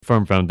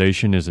Firm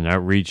Foundation is an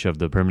outreach of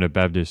the Primitive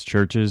Baptist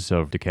Churches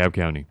of DeKalb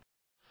County.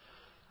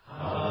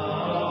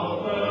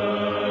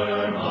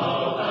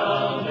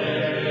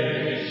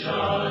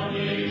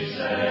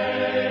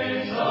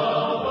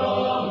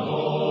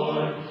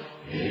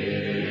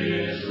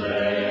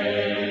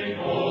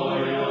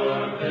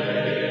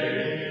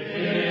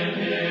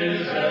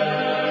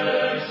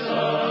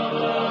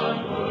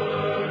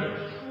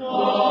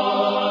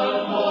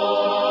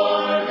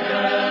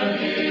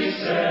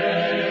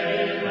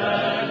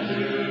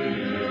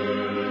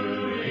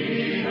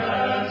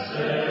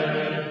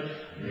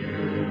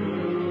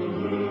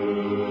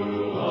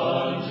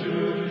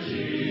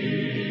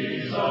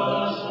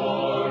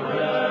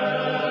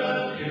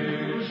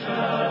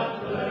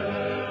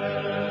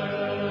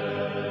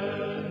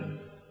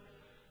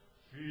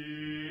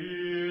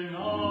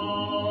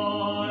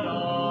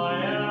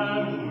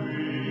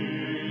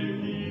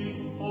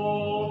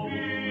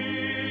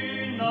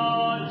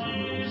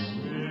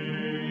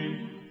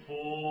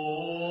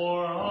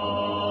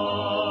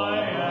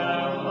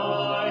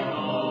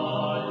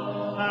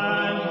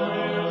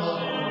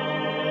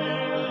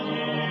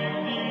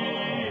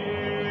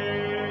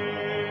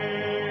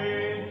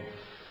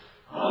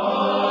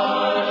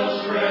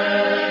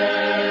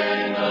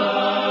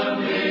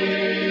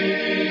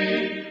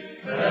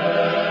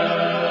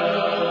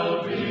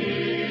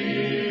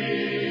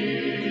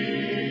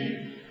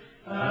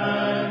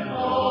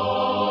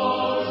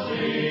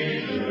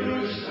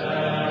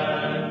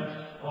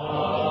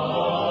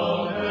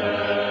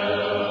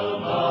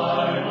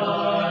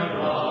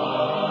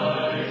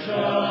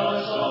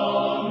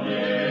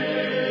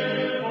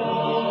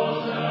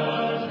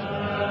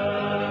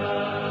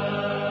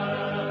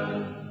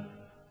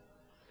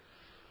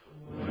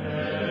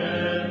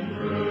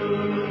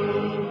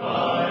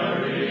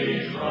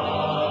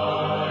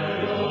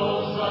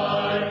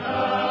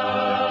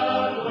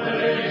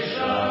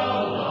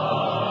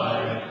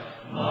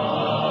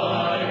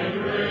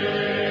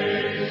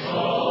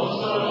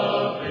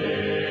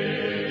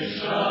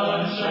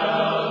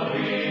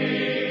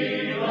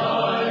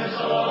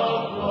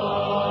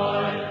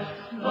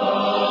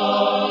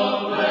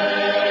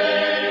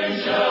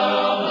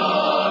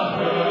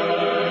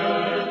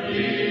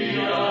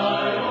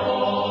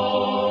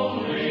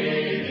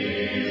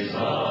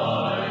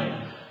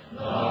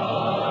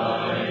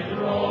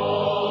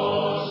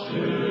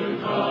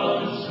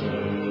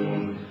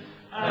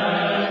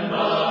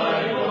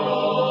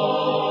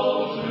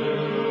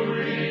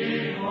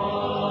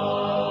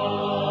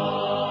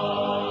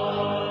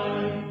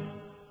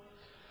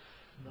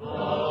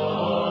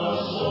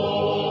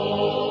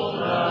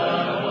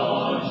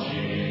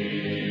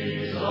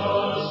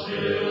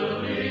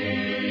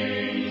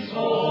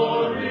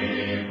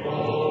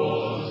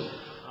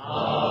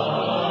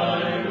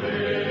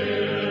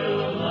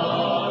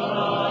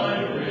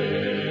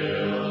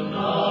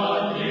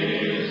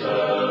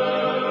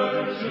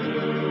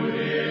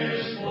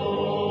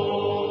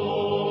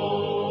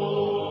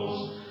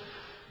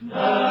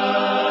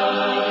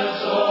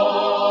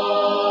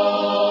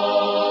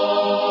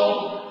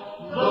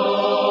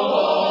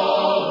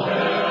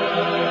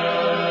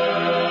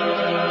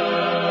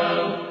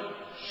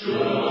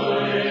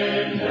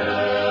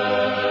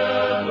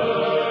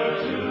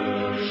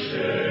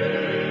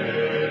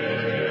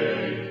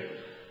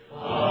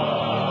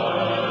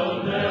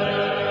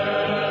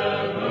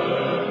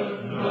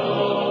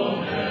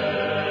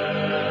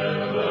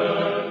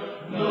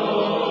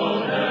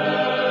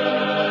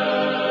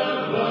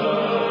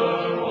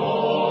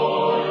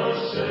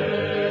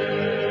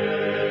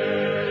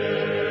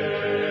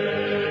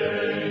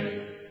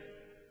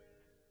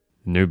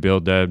 New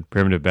Bildad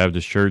Primitive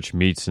Baptist Church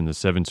meets in the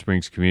Seven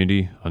Springs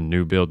community on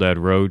New Bildad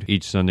Road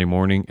each Sunday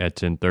morning at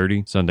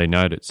 10:30, Sunday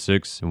night at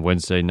 6, and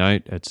Wednesday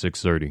night at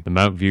 6:30. The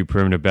Mount View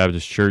Primitive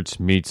Baptist Church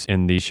meets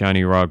in the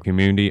Shiny Rock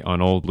community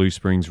on Old Blue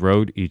Springs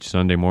Road each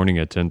Sunday morning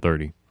at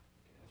 10:30.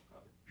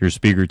 Your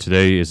speaker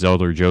today is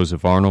Elder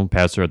Joseph Arnold,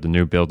 pastor at the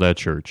New Bildad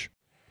Church.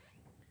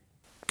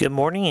 Good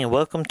morning and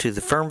welcome to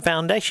the Firm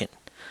Foundation.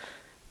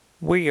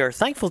 We are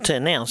thankful to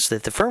announce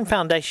that the Firm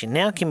Foundation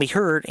now can be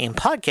heard in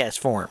podcast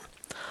form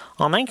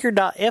on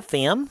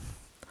Anchor.fm,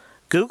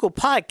 Google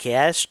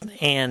Podcast,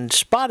 and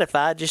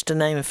Spotify, just to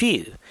name a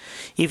few.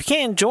 If you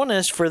can, join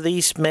us for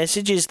these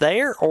messages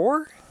there,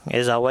 or,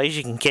 as always,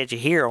 you can catch it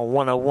here on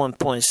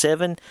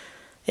 101.7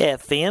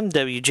 FM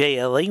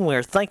WJLE.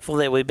 We're thankful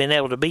that we've been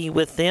able to be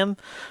with them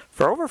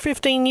for over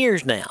 15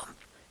 years now.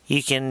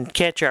 You can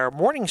catch our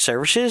morning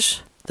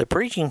services, the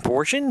preaching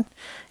portion,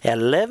 at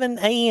 11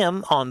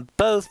 a.m. on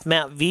both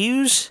Mount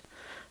View's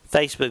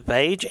Facebook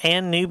page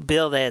and New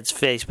Bildad's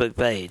Facebook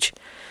page.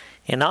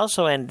 And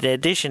also, in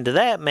addition to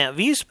that, Mount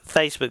View's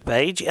Facebook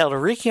page, Elder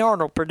Ricky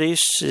Arnold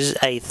produces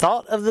a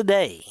Thought of the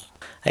Day,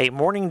 a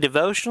morning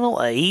devotional,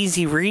 a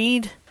easy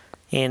read,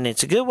 and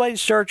it's a good way to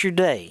start your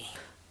day.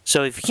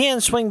 So if you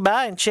can, swing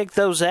by and check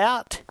those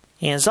out.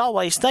 And as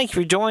always, thank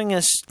you for joining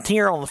us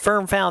here on the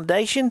Firm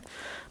Foundation.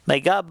 May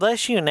God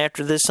bless you, and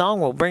after this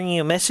song, we'll bring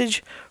you a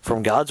message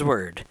from God's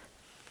Word.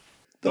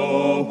 The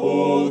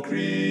whole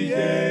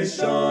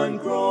creation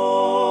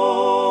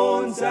groans.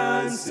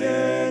 and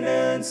sin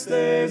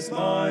enslaves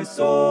my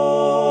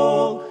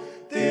soul.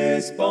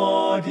 This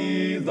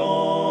body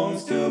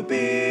longs to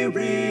be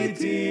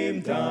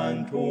redeemed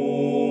and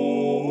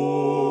whole.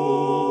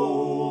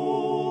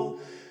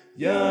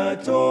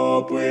 Yet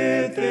hope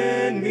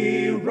within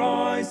me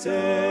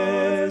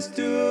rises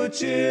to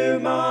cheer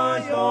my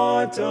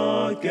heart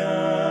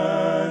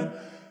again.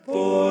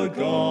 For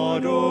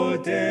God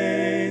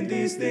ordained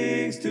these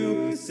things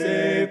to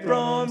save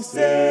from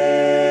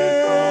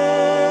sin.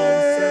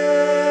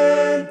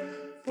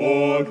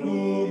 For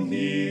whom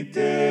he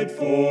did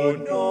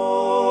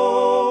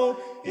foreknow,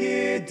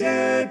 he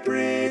did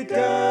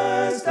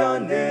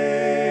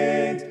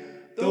predestinate.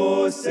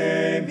 Those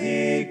same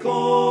he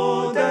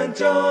called and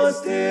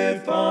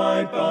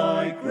justified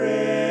by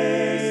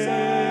grace.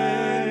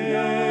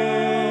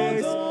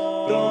 And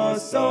the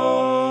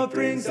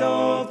sufferings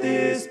of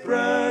this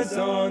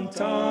present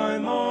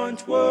time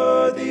aren't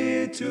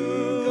worthy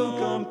to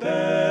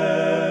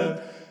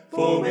compare.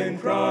 For when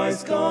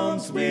Christ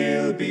comes,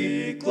 we'll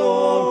be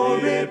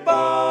glorified.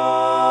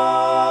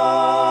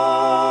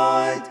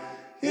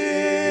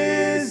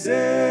 His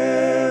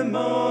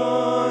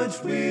image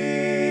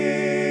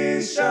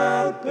we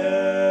shall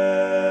bear.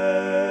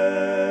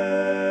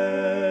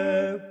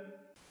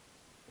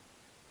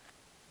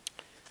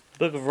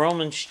 Book of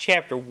Romans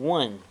chapter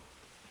 1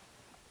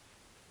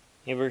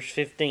 in verse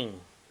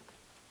 15.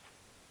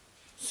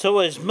 So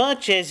as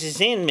much as is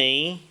in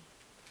me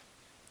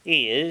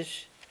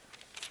is,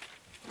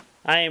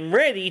 I am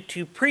ready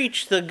to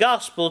preach the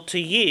gospel to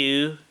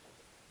you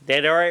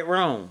that are at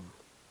Rome.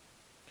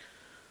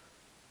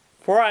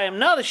 For I am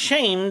not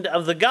ashamed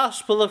of the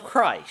gospel of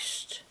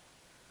Christ,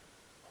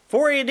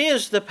 for it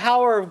is the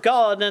power of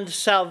God unto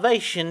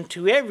salvation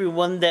to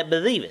everyone that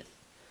believeth,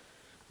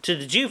 to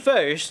the Jew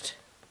first,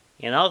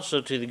 and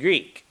also to the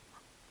Greek.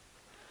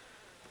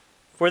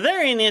 For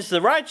therein is the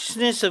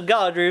righteousness of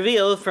God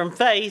revealed from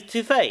faith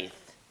to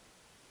faith,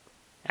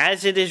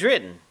 as it is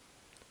written,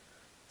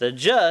 the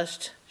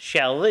just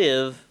shall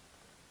live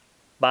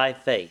by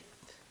faith.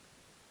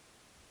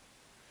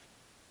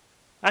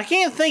 I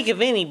can't think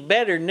of any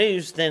better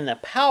news than the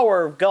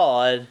power of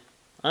God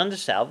unto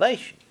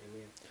salvation.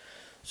 Amen.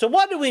 So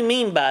what do we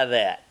mean by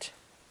that?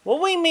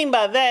 What we mean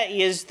by that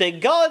is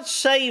that God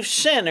saves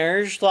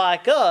sinners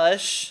like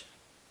us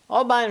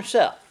all by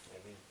himself.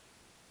 Amen.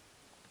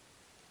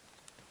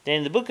 Then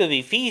in the book of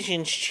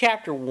Ephesians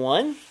chapter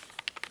 1,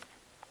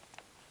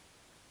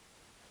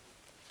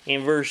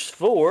 in verse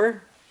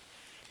 4,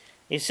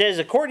 it says,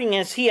 according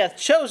as he hath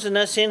chosen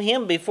us in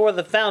him before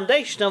the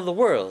foundation of the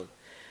world,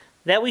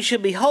 that we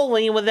should be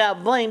holy and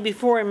without blame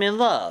before him in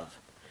love,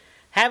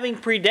 having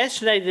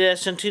predestinated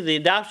us unto the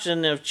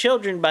adoption of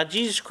children by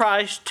Jesus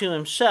Christ to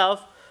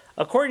himself,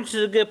 according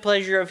to the good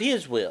pleasure of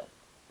his will,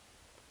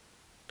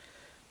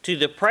 to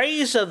the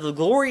praise of the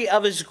glory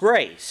of his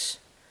grace,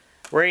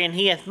 wherein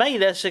he hath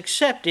made us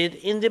accepted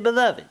in the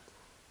beloved,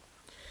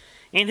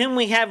 in whom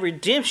we have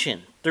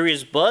redemption through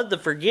his blood, the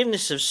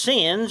forgiveness of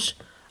sins,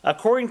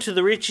 according to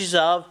the riches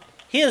of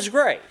his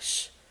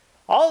grace.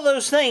 All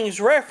those things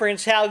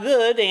reference how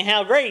good and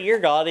how great your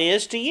God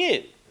is to you.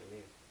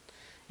 Amen.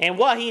 And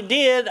what he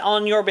did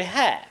on your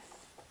behalf.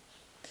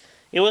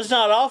 It was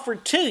not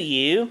offered to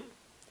you.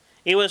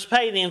 It was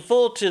paid in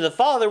full to the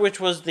Father, which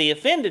was the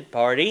offended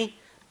party,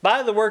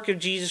 by the work of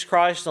Jesus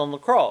Christ on the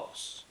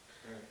cross.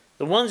 Right.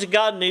 The ones that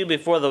God knew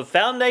before the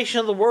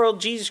foundation of the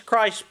world, Jesus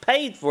Christ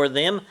paid for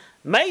them,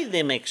 made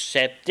them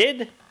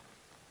accepted.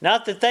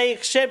 Not that they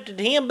accepted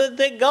him, but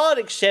that God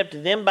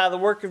accepted them by the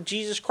work of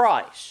Jesus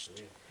Christ.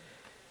 Amen.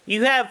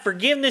 You have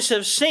forgiveness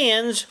of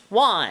sins.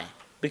 Why?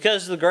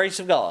 Because of the grace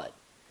of God.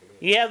 Amen.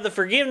 You have the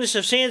forgiveness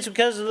of sins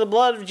because of the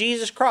blood of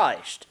Jesus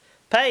Christ,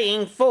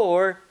 paying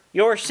for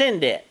your sin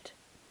debt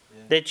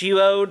that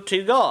you owed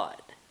to God.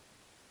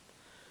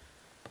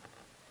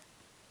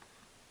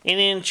 And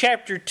in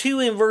chapter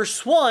 2 in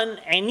verse 1,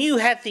 and you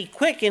hath he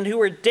quickened who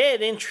were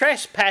dead in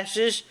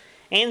trespasses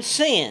and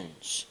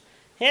sins.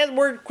 And the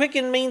word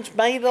quickened means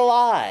made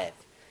alive.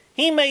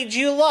 He made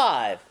you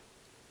alive.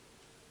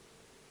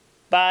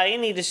 By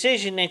any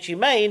decision that you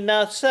made,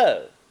 not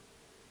so.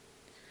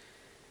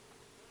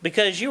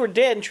 Because you were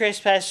dead in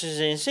trespasses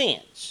and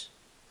sins.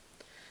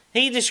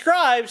 He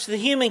describes the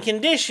human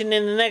condition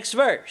in the next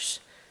verse.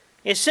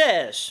 It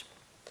says,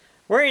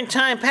 where in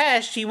time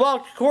past ye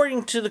walked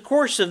according to the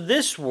course of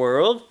this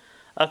world,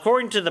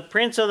 according to the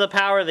prince of the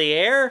power of the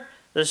air,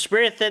 the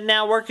spirit that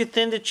now worketh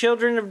in the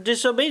children of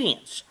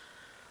disobedience,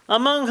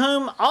 among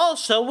whom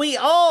also we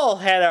all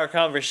had our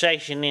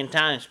conversation in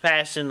times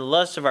past in the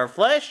lust of our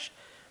flesh,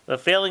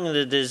 fulfilling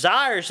the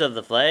desires of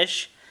the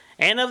flesh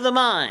and of the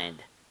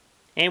mind,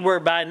 and were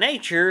by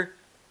nature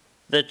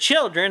the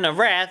children of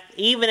wrath,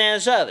 even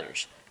as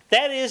others.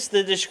 That is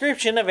the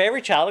description of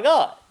every child of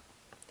God.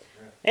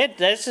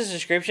 That's the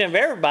description of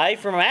everybody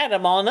from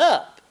Adam on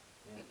up.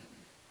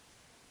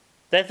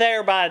 That they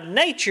are by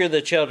nature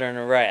the children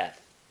of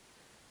wrath.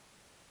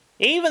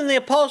 Even the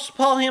Apostle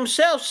Paul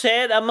himself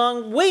said,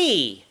 among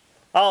we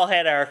all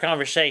had our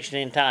conversation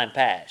in time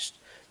past.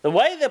 The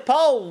way that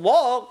Paul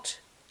walked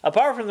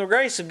apart from the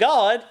grace of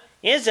God,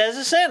 is as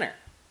a sinner.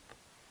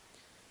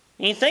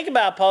 And you think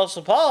about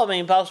Apostle Paul.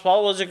 Apostle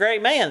Paul was a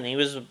great man. He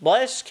was a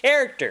blessed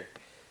character.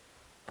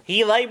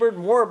 He labored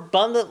more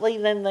abundantly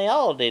than they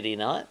all, did he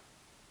not?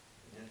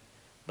 Yeah.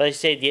 But he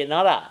said, "Yet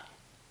not I,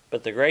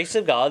 but the grace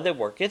of God that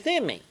worketh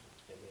in me."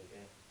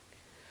 Amen.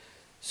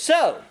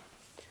 So,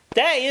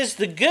 that is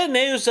the good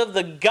news of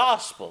the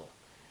gospel.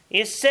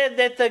 It said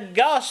that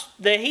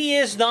that he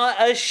is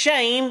not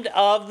ashamed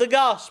of the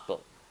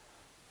gospel.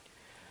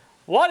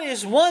 What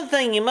is one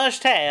thing you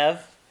must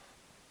have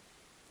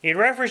in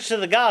reference to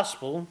the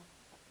gospel?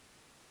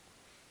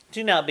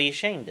 Do not be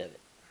ashamed of it.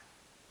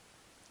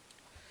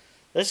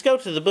 Let's go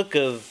to the book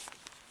of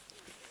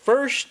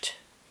 1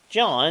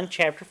 John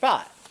chapter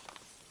 5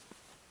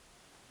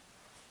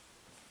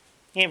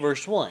 and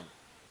verse 1.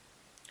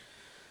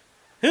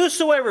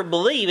 Whosoever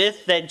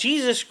believeth that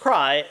Jesus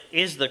Christ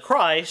is the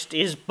Christ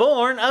is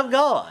born of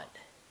God.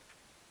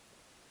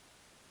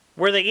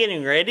 Were they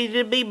getting ready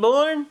to be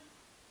born?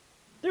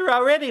 They're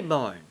already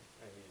born.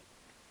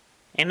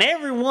 And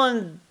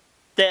everyone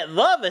that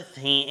loveth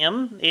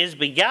him is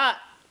begot,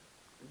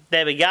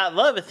 that begot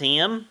loveth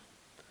him,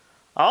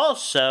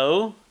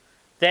 also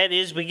that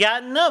is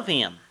begotten of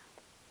him.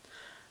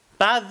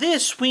 By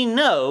this we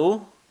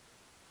know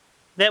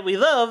that we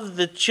love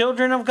the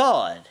children of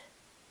God,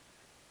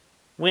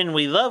 when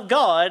we love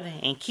God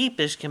and keep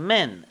his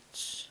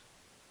commandments.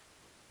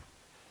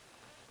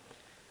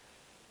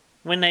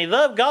 When they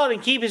love God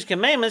and keep his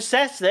commandments,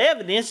 that's the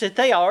evidence that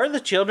they are the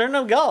children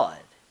of God.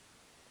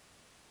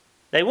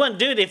 They wouldn't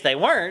do it if they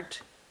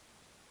weren't.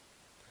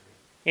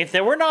 If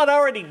they were not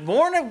already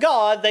born of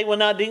God, they will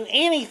not do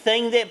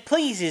anything that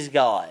pleases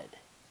God.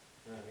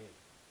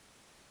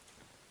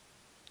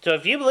 So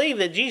if you believe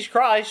that Jesus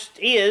Christ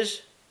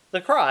is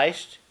the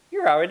Christ,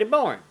 you're already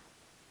born.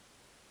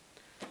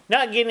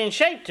 Not getting in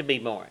shape to be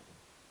born.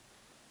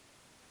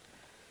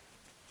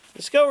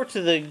 Let's go over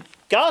to the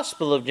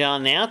Gospel of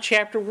John now,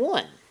 chapter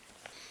 1.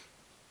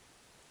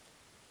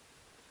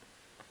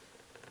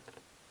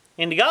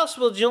 In the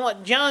Gospel of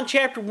John,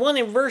 chapter 1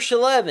 and verse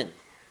 11.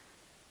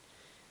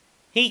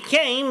 He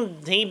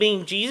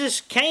being Jesus,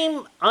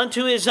 came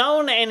unto his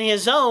own, and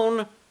his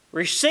own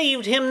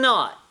received him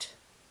not.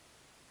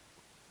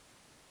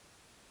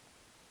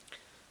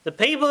 The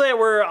people that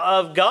were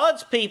of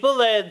God's people,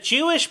 the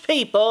Jewish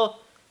people,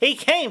 he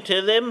came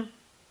to them,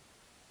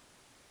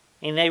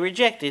 and they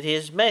rejected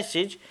his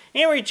message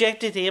and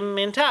rejected him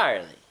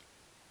entirely.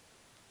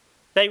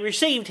 They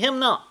received him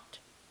not.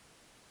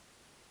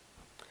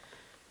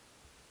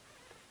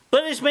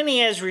 But as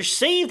many as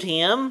received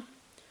him,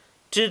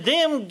 to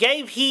them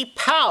gave he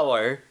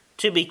power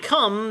to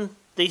become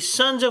the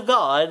sons of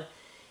God,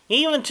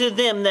 even to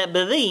them that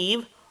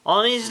believe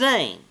on his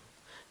name.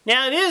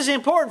 Now it is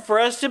important for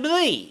us to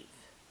believe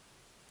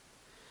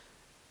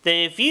that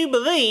if you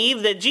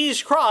believe that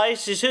Jesus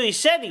Christ is who he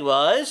said he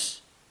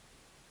was,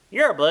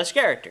 you're a blessed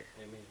character.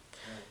 Amen.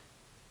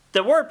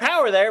 The word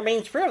power there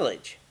means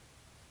privilege.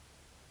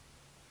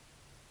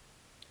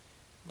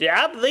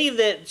 I believe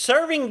that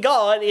serving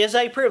God is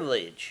a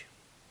privilege.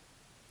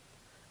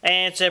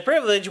 And it's a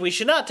privilege we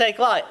should not take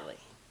lightly.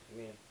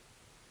 Amen.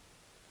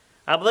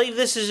 I believe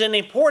this is an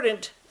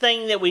important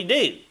thing that we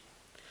do.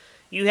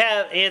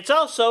 It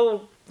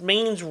also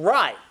means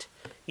right.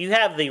 You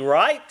have the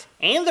right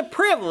and the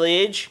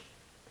privilege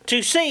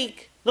to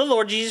seek the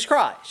Lord Jesus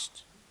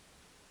Christ.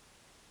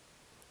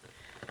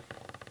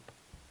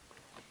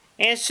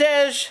 And it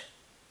says,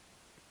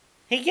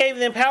 he gave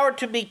them power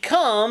to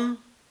become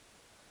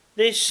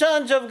the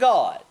sons of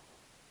God.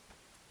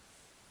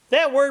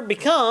 That word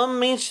become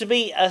means to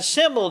be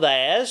assembled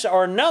as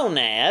or known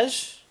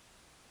as.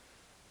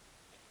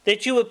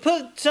 That you would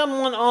put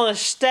someone on a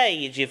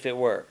stage, if it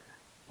were.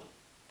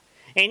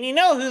 And you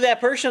know who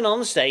that person on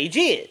the stage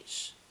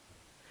is.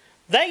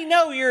 They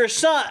know you're a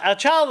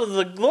child of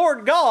the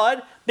Lord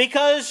God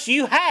because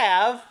you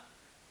have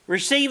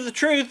received the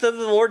truth of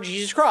the Lord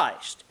Jesus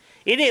Christ.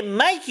 It didn't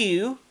make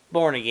you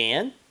born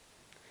again.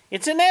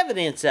 It's an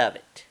evidence of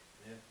it.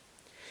 Yeah.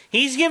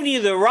 He's given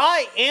you the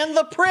right and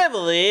the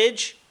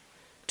privilege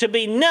to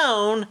be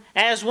known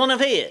as one of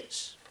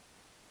his.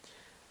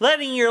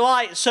 Letting your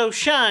light so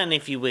shine,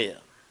 if you will.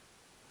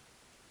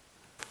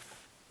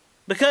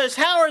 Because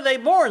how are they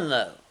born,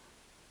 though?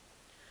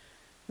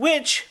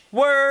 Which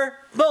were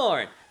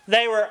born.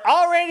 They were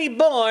already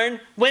born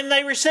when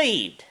they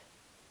received.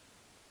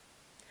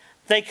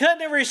 They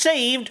couldn't have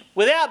received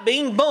without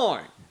being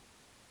born.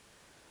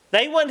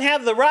 They wouldn't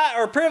have the right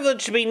or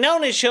privilege to be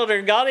known as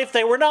children of God if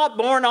they were not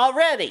born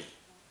already.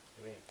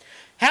 Amen.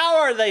 How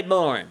are they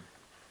born?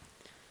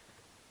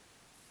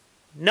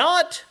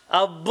 Not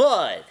of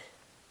blood.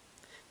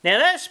 Now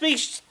that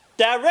speaks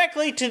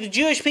directly to the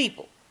Jewish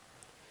people.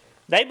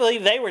 They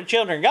believe they were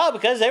children of God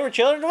because they were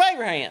children of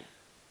Abraham.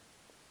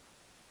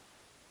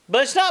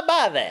 But it's not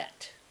by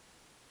that.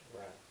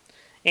 Right.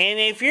 And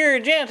if you're a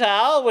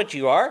Gentile, which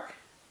you are,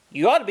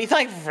 you ought to be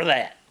thankful for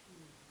that.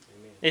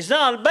 Amen. It's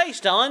not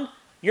based on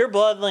your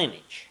blood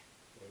lineage.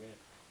 Amen.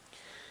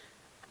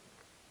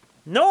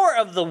 Nor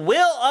of the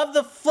will of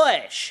the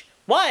flesh.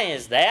 Why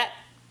is that?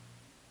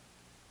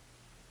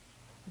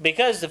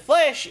 Because the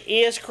flesh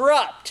is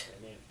corrupt.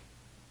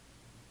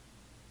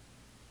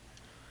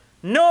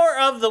 Nor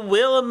of the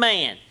will of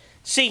man.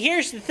 See,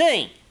 here's the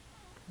thing.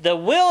 The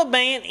will of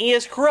man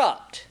is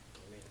corrupt.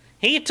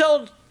 He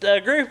told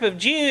a group of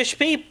Jewish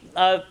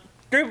people,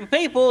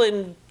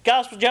 in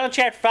Gospel of John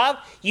chapter 5,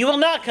 you will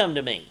not come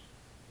to me.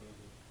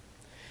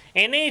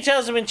 And then he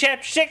tells them in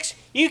chapter 6,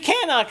 you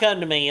cannot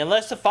come to me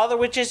unless the Father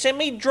which has sent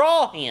me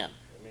draw him.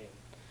 Amen.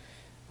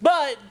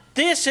 But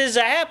this has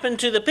happened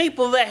to the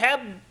people that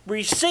have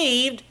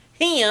received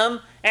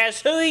him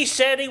as who he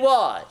said he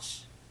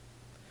was.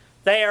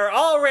 They are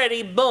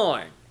already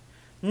born,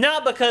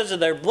 not because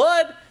of their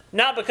blood,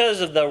 not because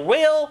of their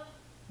will,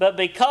 but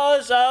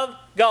because of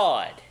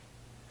God.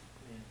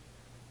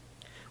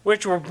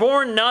 Which were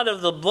born not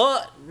of the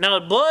blood,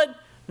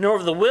 nor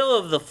of the will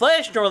of the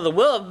flesh, nor of the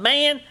will of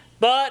man,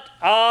 but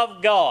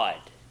of God.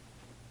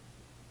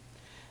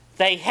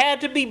 They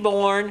had to be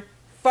born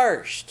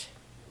first,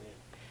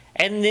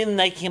 and then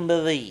they can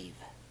believe.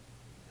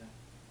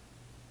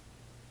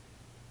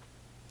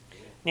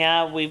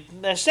 Now, we've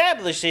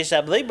established this,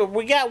 I believe, but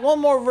we got one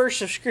more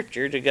verse of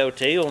Scripture to go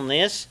to on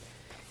this,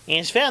 and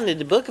it's found in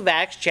the book of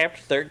Acts,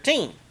 chapter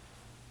 13.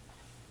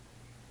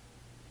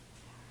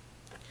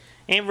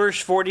 And verse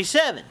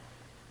 47.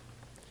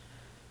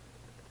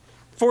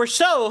 For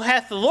so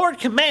hath the Lord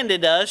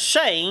commanded us,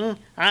 saying,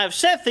 I have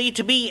set thee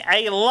to be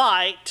a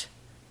light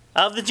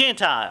of the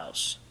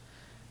Gentiles,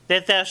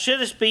 that thou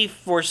shouldest be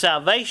for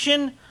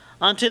salvation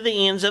unto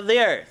the ends of the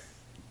earth.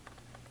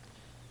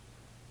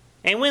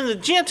 And when the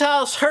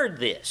Gentiles heard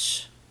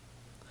this,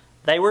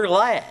 they were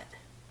glad,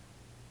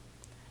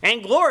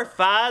 and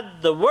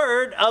glorified the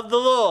word of the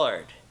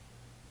Lord.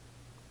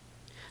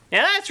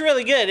 Now that's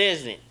really good,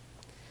 isn't it?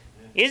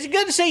 Is it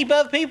good to see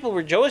other people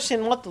rejoice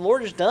in what the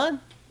Lord has done?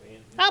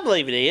 I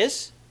believe it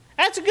is.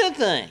 That's a good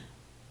thing.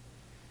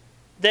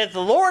 That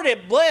the Lord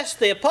had blessed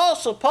the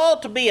Apostle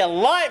Paul to be a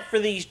light for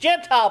these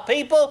Gentile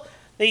people.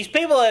 These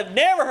people have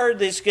never heard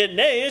this good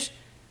news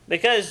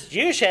because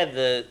Jews had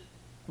the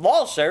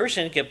law service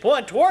and could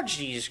point towards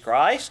Jesus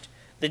Christ.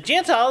 The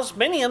Gentiles,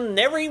 many of them,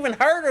 never even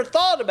heard or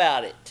thought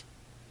about it.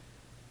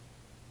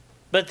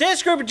 But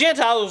this group of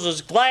Gentiles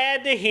was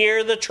glad to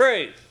hear the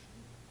truth.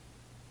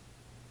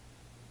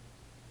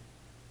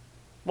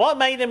 What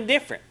made them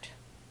different?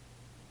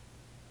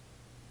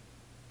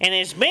 And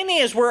as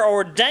many as were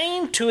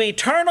ordained to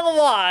eternal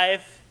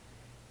life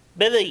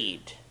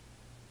believed.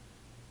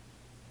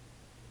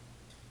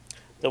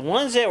 The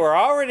ones that were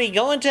already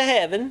going to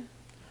heaven,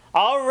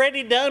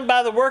 already done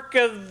by the work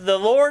of the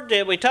Lord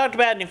that we talked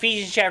about in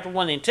Ephesians chapter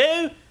 1 and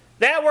 2,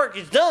 that work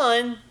is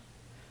done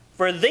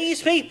for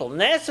these people.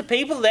 And that's the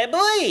people that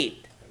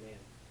believed. Amen.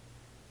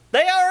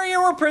 They already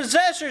were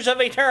possessors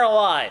of eternal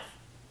life.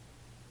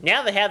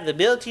 Now they have the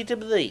ability to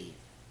believe.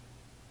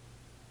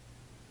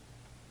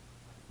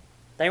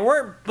 They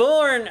weren't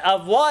born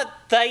of what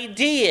they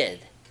did.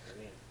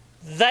 Amen.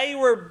 They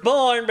were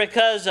born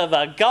because of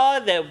a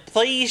God that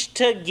pleased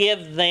to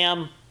give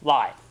them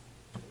life.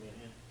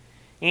 Amen.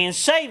 And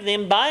save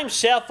them by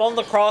himself on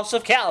the cross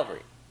of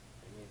Calvary.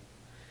 Amen.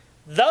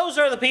 Those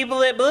are the people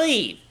that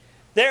believe.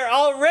 They're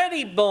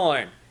already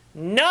born,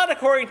 not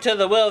according to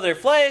the will of their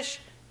flesh,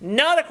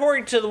 not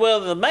according to the will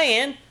of the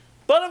man,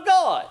 but of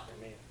God.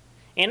 Amen.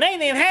 And they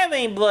didn't have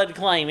any blood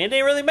claim. It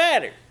didn't really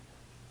matter.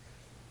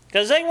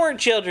 Because they weren't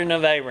children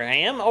of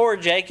Abraham or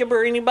Jacob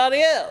or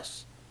anybody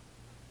else.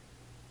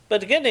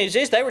 But the good news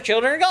is they were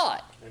children of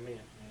God. Amen.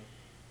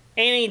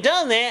 And he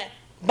done that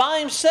by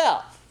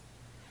himself.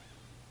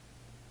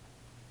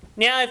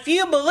 Now, if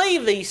you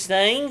believe these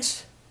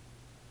things,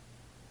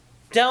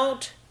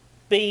 don't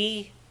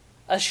be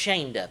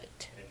ashamed of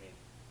it. Amen.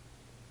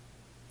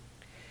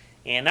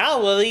 And I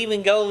will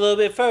even go a little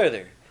bit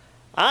further.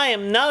 I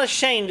am not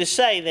ashamed to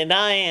say that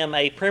I am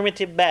a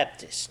primitive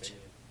Baptist. Amen.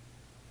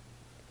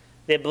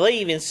 That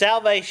believe in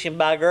salvation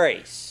by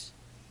grace.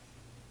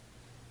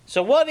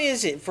 So what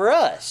is it for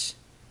us?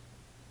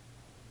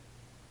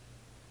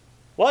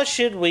 What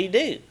should we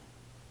do?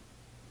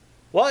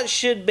 What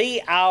should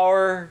be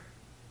our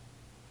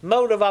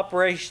mode of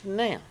operation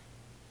now?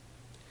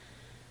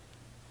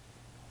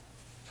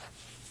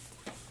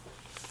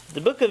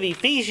 The book of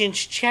Ephesians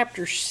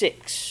chapter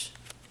 6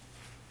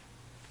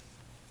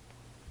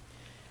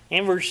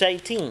 and verse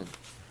 18.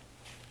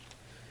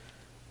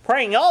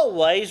 Praying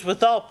always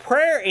with all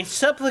prayer and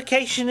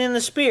supplication in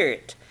the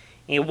Spirit,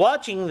 and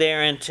watching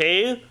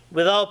thereunto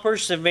with all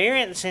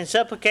perseverance and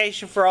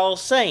supplication for all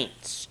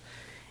saints.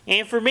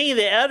 And for me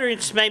that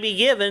utterance may be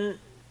given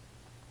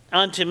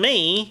unto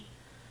me,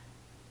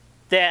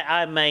 that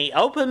I may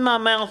open my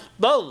mouth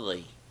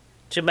boldly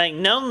to make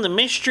known the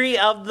mystery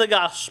of the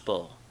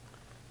gospel.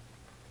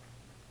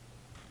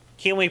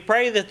 Can we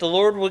pray that the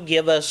Lord will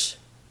give us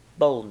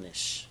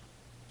boldness?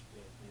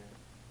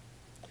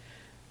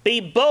 Be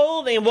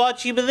bold in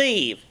what you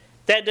believe.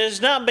 That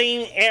does not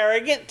mean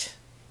arrogant.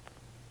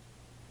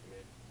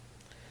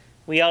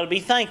 We ought to be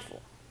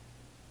thankful.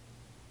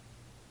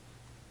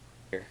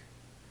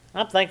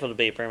 I'm thankful to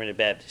be a primitive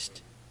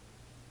Baptist.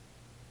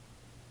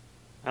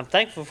 I'm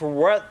thankful for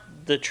what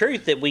the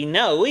truth that we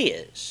know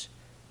is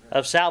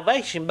of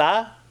salvation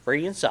by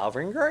free and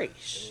sovereign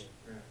grace.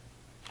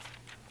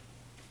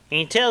 And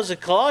he tells the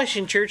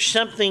Colossian church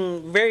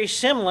something very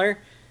similar.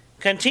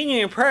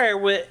 Continue in prayer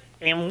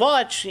and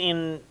watch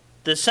in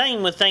the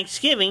same with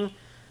thanksgiving,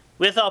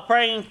 with all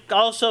praying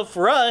also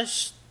for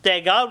us,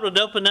 that God would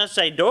open us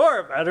a door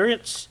of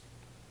utterance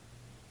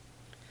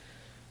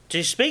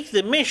to speak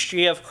the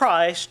mystery of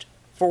Christ,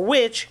 for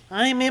which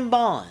I am in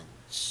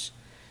bonds.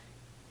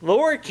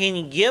 Lord, can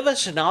you give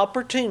us an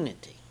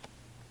opportunity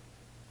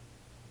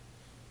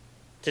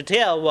to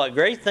tell what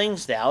great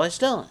things thou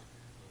hast done?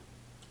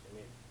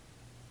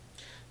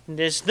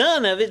 There's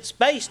none of it's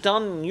based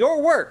on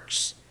your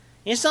works.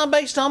 It's not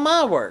based on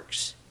my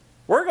works.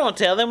 We're going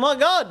to tell them what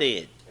God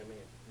did.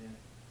 Amen.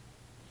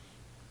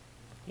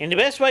 And the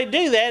best way to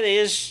do that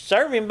is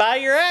serve Him by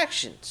your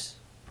actions.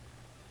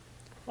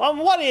 Well,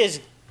 what is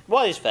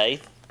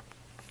faith?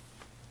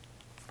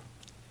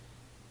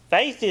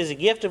 Faith is a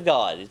gift of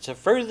God. It's a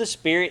fruit of the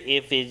Spirit.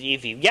 If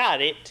you've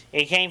got it,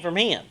 it came from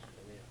Him.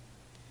 Amen.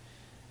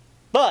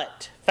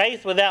 But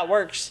faith without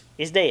works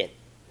is dead.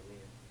 Amen.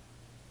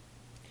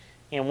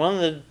 And one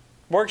of the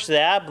works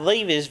that I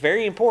believe is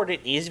very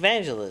important is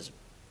evangelism.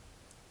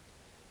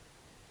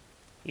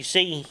 You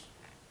see,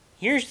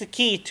 here's the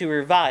key to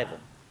revival.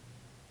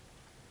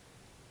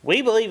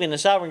 We believe in the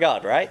sovereign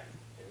God, right?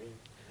 Amen.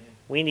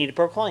 We need to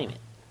proclaim it.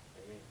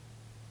 Amen.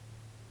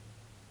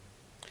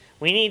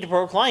 We need to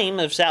proclaim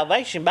of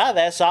salvation by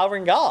that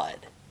sovereign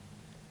God.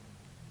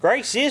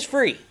 Grace is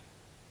free.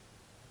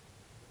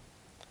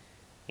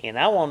 And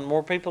I want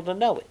more people to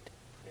know it.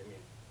 Amen.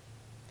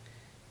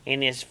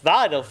 And it's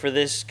vital for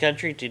this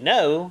country to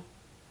know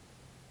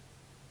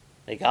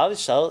that God is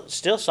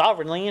still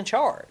sovereignly in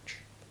charge.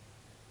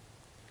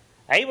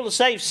 Able to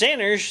save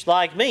sinners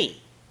like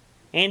me.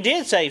 And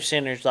did save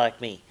sinners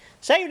like me.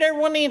 Saved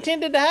everyone He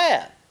intended to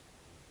have.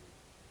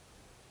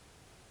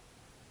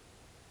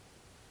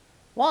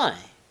 Why?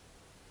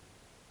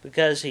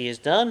 Because He has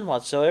done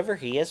whatsoever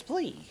He has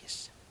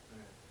pleased.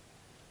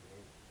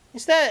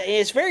 It's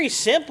a very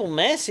simple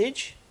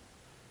message.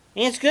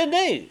 And it's good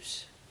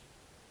news.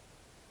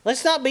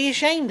 Let's not be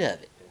ashamed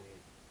of it.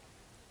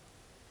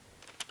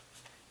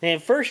 Then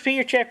 1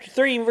 Peter chapter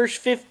 3 and verse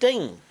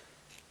 15.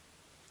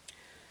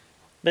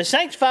 But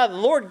sanctify the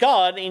Lord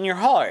God in your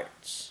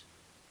hearts,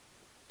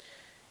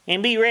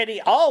 and be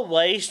ready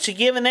always to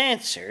give an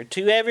answer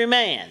to every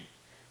man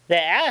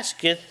that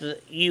asketh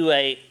you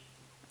a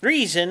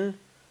reason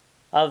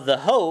of the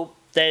hope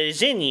that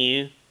is in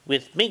you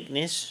with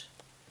meekness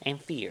and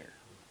fear.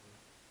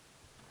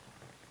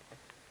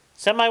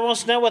 Somebody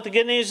wants to know what the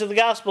good news of the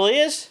gospel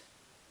is?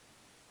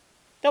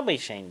 Don't be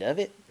ashamed of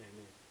it.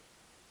 Amen.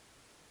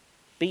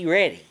 Be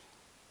ready.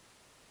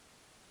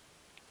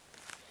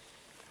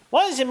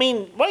 What does it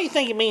mean? What do you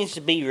think it means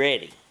to be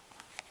ready?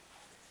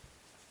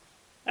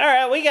 All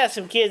right, we got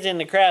some kids in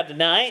the crowd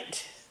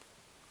tonight.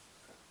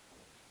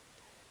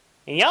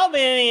 And y'all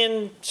been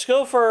in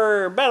school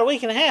for about a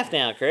week and a half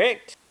now,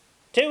 correct?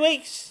 2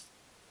 weeks?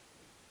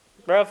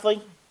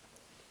 Roughly.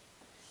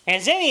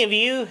 Has any of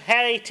you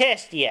had a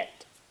test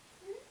yet?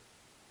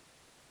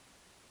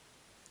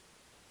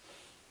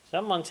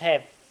 Someone's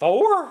had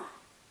 4?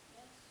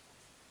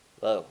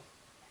 Whoa.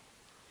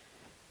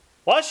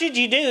 What should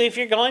you do if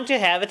you're going to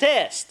have a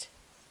test?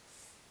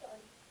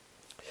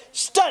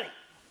 Study.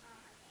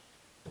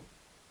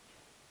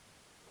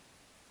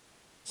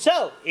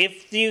 So,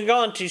 if you're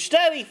going to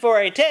study for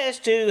a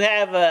test to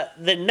have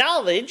the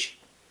knowledge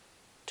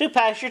to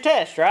pass your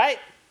test, right?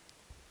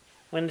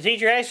 When the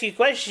teacher asks you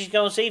questions, she's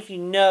going to see if you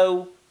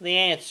know the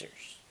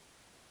answers.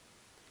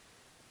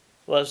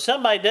 Well, if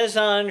somebody does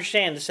not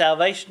understand the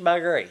salvation by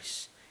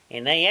grace,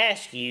 and they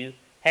ask you,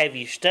 have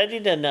you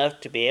studied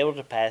enough to be able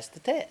to pass the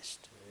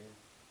test?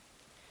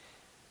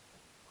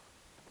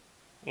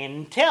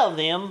 And tell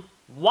them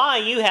why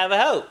you have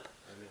a hope.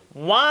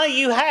 Amen. Why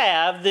you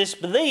have this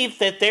belief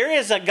that there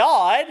is a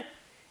God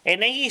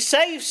and that He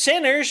saves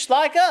sinners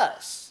like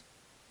us.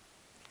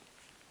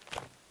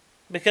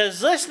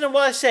 Because listen to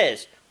what it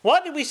says.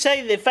 What did we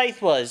say that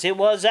faith was? It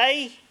was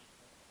a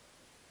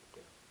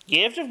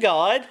gift of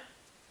God.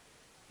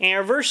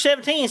 And verse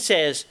 17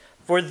 says,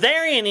 for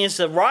therein is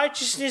the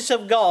righteousness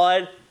of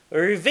God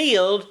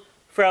revealed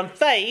from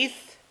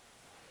faith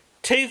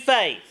to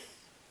faith.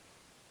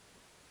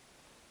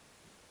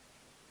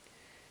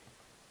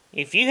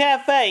 If you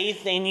have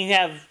faith and you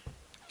have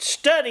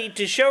studied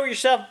to show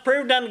yourself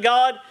approved unto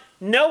God,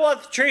 know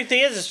what the truth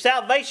is of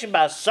salvation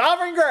by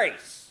sovereign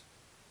grace.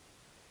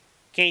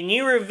 Can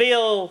you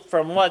reveal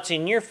from what's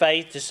in your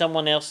faith to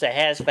someone else that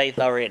has faith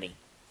already?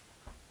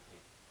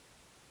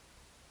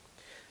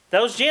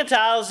 Those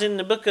Gentiles in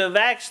the book of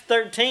Acts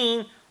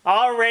 13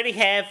 already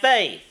have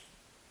faith.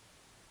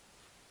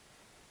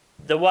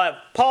 What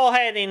Paul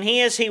had in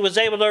his, he was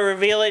able to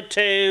reveal it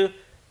to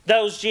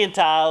those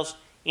Gentiles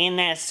in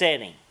that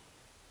setting.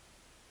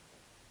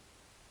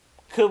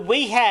 Could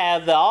we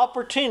have the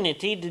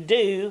opportunity to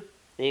do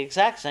the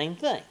exact same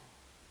thing?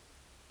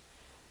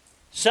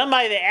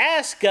 somebody that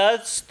asks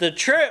us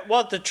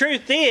what the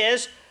truth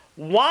is,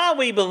 why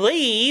we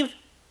believe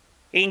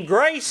in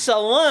grace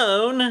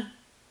alone,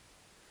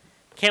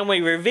 can we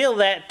reveal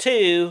that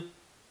to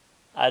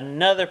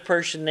another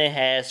person that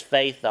has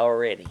faith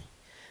already?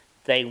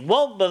 They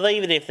won't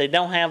believe it if they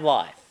don't have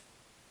life.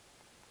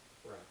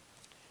 Right.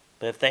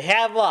 But if they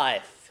have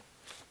life,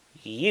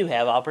 you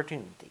have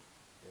opportunity.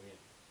 Amen.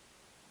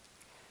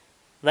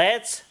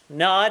 Let's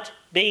not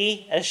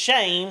be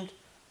ashamed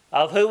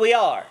of who we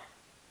are.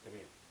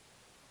 Amen.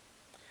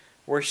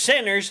 We're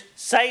sinners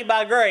saved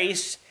by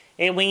grace,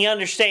 and we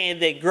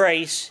understand that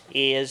grace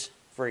is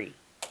free.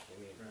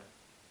 Amen.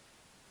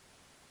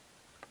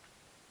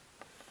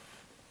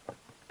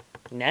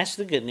 And that's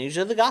the good news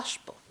of the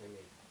gospel. Amen.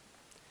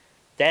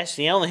 That's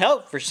the only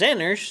hope for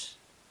sinners.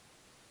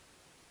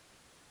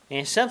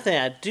 And it's something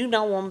I do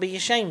not want to be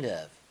ashamed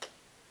of.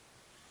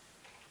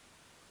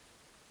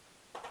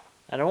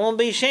 I don't want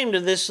to be ashamed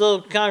of this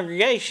little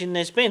congregation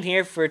that's been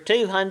here for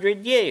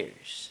 200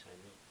 years. Amen.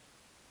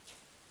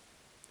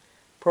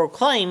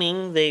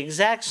 Proclaiming the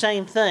exact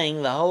same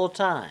thing the whole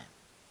time.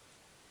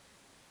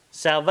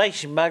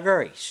 Salvation by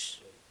grace.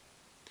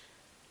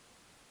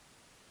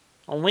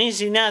 On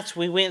Wednesday nights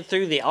we went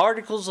through the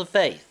articles of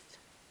faith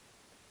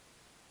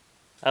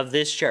of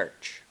this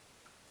church.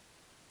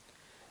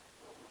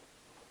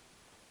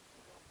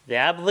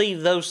 That I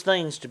believe those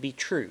things to be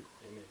true.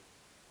 Amen.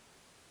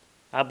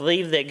 I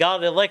believe that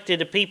God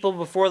elected a people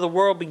before the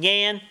world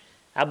began.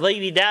 I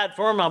believe He died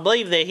for them. I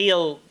believe that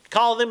He'll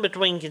call them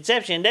between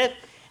conception and death.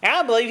 And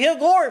I believe He'll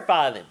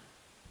glorify them.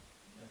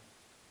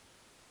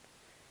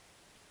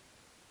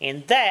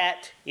 And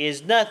that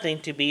is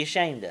nothing to be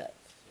ashamed of. Amen.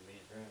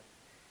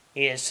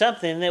 It is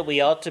something that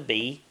we ought to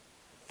be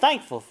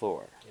thankful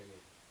for. Amen.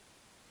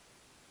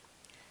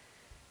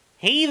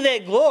 He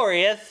that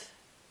glorieth,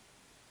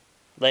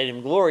 let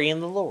him glory in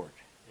the Lord.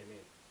 Amen.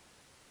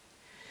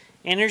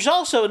 And there's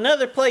also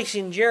another place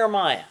in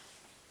Jeremiah.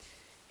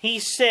 He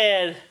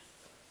said,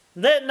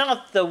 let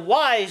not the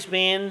wise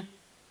man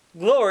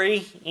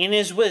glory in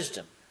his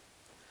wisdom,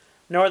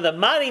 nor the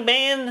mighty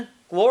man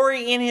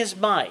glory in his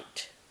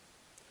might,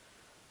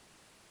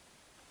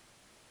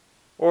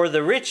 or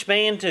the rich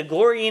man to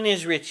glory in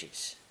his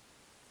riches.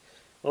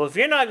 Well, if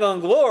you're not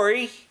going to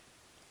glory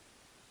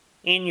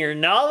in your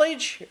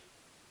knowledge,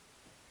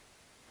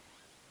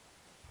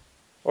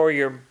 or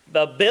your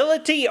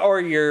ability, or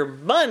your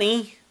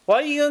money,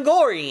 what are you going to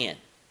glory in?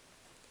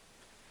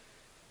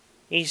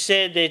 He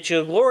said that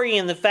you'll glory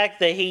in the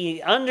fact that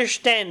He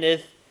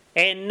understandeth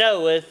and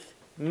knoweth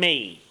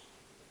me.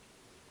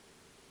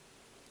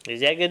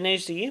 Is that good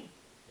news to you? Amen.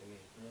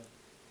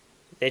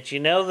 That you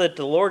know that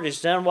the Lord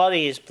has done what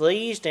He is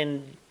pleased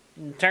in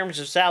terms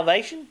of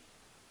salvation? Amen.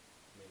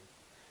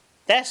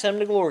 That's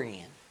something to glory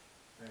in.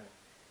 Yeah.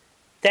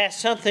 That's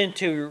something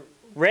to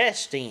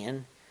rest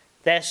in.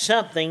 That's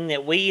something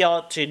that we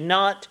ought to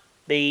not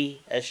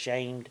be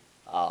ashamed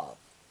of.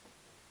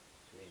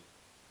 Amen.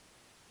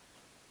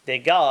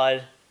 That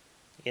God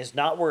is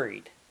not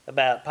worried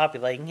about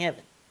populating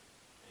heaven.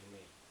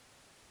 Amen.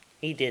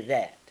 He did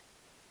that.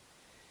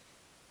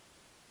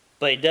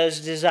 But He does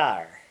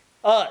desire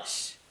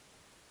us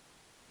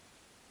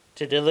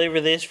to deliver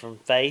this from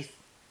faith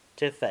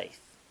to faith,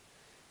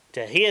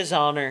 to His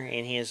honor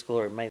and His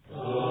glory. May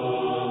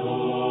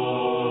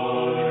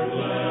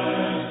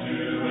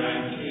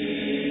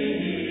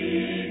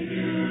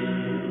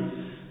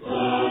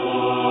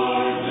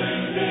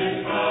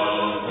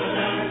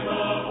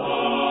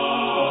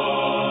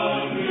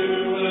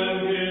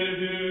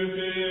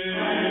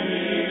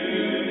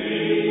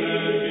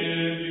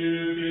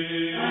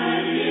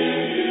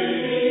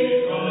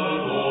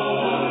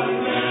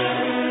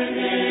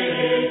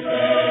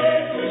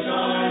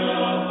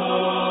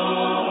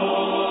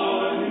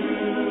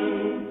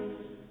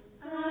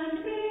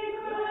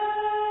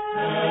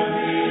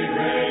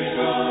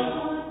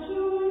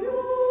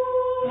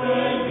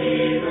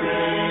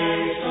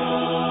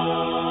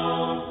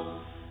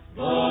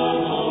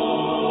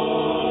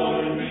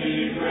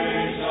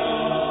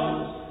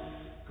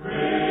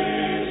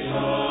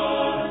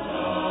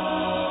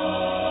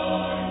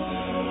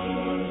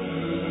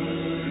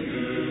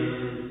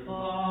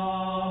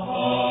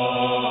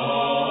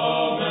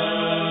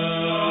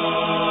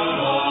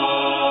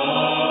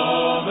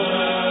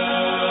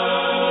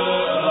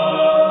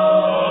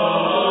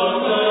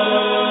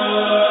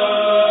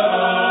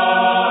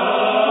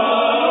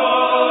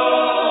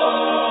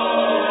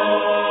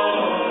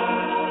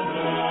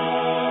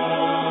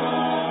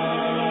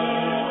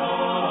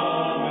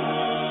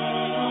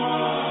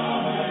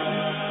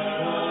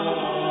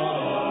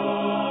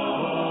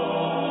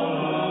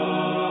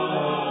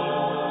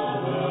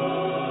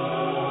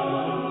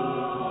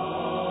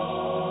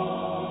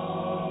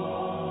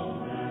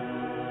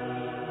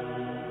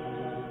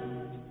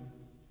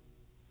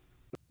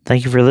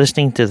Thank you for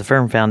listening to the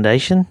Firm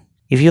Foundation.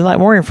 If you'd like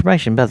more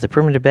information about the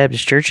Primitive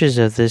Baptist churches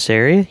of this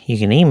area, you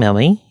can email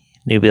me,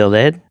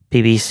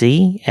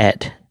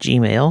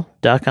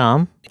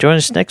 newbuildedpbc@gmail.com. Join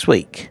us next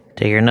week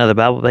to hear another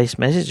Bible-based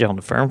message on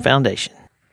the Firm Foundation.